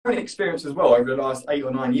different experience as well over the last 8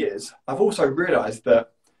 or 9 years. I've also realized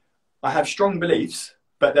that I have strong beliefs,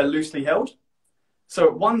 but they're loosely held. So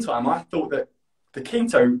at one time, I thought that the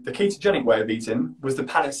ketogenic way of eating was the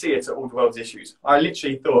panacea to all the world's issues. I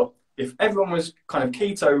literally thought if everyone was kind of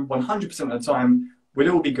keto 100% of the time, we'd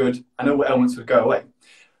all be good and all ailments would go away.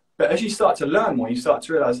 But as you start to learn more, you start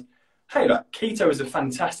to realize, hey, look, keto is a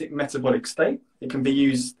fantastic metabolic state. It can be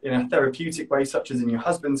used in a therapeutic way, such as in your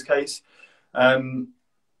husband's case.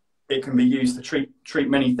 It can be used to treat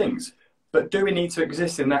many things. But do we need to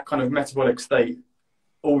exist in that kind of metabolic state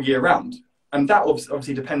all year round? And that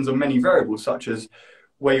obviously depends on many variables, such as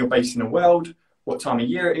where you're based in the world, what time of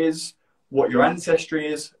year it is, what your ancestry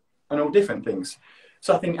is, and all different things.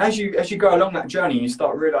 So I think as you go along that journey, you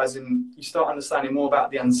start realizing, you start understanding more about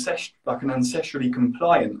the an ancestrally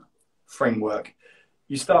compliant framework.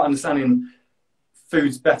 You start understanding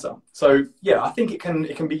foods better. So yeah, I think it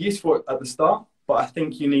can be useful at the start, but I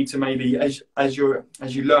think you need to maybe as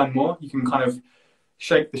you learn more, you can kind of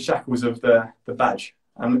shake the shackles of the badge.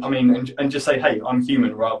 And just say, hey, I'm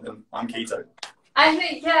human rather than I'm keto. I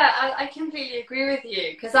think, yeah, I completely agree with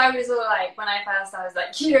you, because I was all like, when I was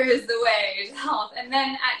like, keto is the way to health. And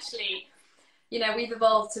then actually, you know, we've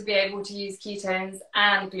evolved to be able to use ketones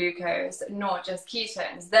and glucose, not just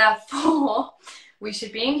ketones. Therefore, we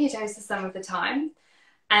should be in ketosis some of the time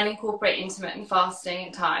and incorporate intermittent fasting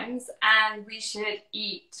at times. And we should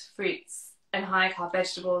eat fruits and high carb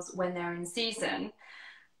vegetables when they're in season.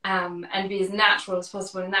 And be as natural as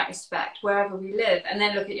possible in that respect, wherever we live. And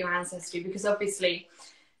then look at your ancestry, because obviously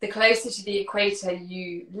the closer to the equator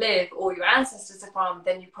you live or your ancestors are from,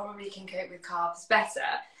 then you probably can cope with carbs better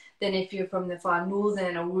than if you're from the far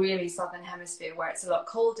northern or really southern hemisphere where it's a lot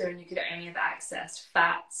colder and you could only have access to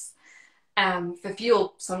fats for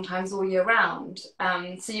fuel sometimes all year round.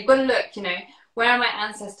 So you've got to look, you know, where are my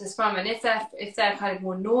ancestors from? And if they're kind of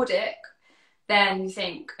more Nordic, then you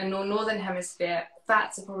think a northern hemisphere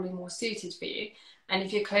fats are probably more suited for you. And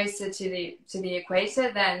if you're closer to the equator,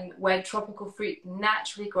 then where tropical fruit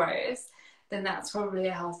naturally grows, then that's probably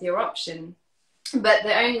a healthier option. But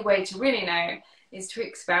the only way to really know is to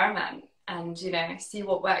experiment and, you know, see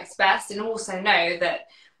what works best, and also know that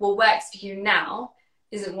what works for you now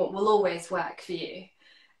isn't what will always work for you.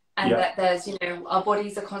 And that there's, you know, our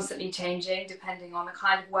bodies are constantly changing depending on the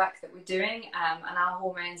kind of work that we're doing, and our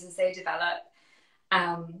hormones as they develop.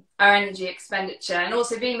 Our energy expenditure, and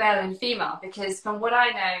also being male and female, because from what I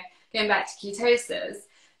know, going back to ketosis,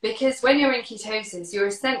 because when you're in ketosis, you're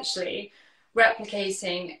essentially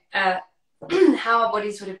replicating how our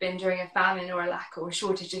bodies would have been during a famine or a lack or a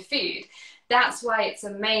shortage of food. That's why it's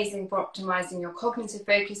amazing for optimizing your cognitive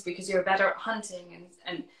focus, because you're better at hunting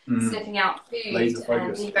and sniffing out food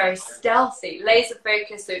and being very stealthy. Laser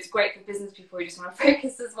focus, so it's great for business people who just want to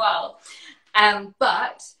focus as well.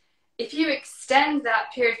 But if you extend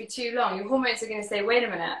that period for too long, your hormones are going to say, wait a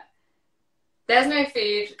minute, there's no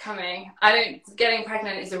food coming. Getting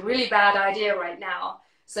pregnant is a really bad idea right now.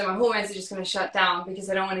 So my hormones are just going to shut down because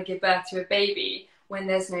I don't want to give birth to a baby when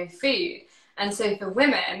there's no food. And so for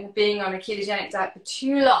women, being on a ketogenic diet for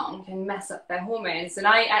too long can mess up their hormones. And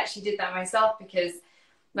I actually did that myself, because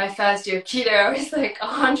my first year of keto, I was like 100%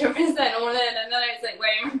 all in. And then I was like,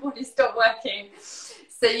 wait, my body stopped working.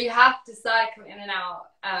 So you have to cycle in and out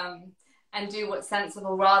and do what's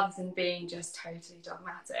sensible rather than being just totally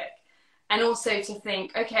dogmatic. And also to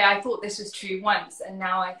think, okay, I thought this was true once and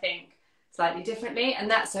now I think slightly differently, and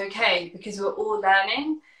that's okay, because we're all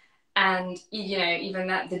learning. And, you know, even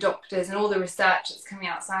that the doctors and all the research that's coming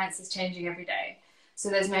out, science is changing every day. So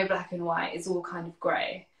there's no black and white, it's all kind of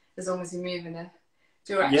grey, as long as you move in the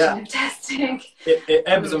direction of testing. It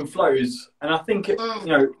ebbs and flows. And I think, you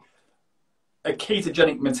know, a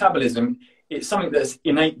ketogenic metabolism, it's something that's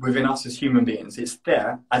innate within us as human beings. It's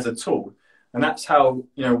there as a tool. And that's how,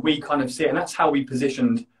 you know, we kind of see it. And that's how we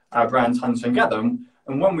positioned our brand Hunter and Gather.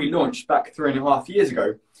 And when we launched back 3.5 years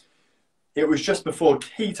ago, it was just before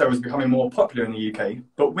keto was becoming more popular in the UK.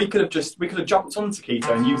 But we could have jumped onto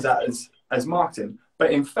keto and used that as marketing.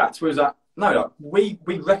 But in fact, we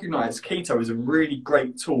recognize keto as a really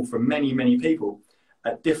great tool for many, many people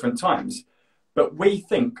at different times. But we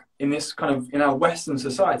think in this kind of, in our Western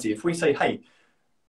society, if we say, hey,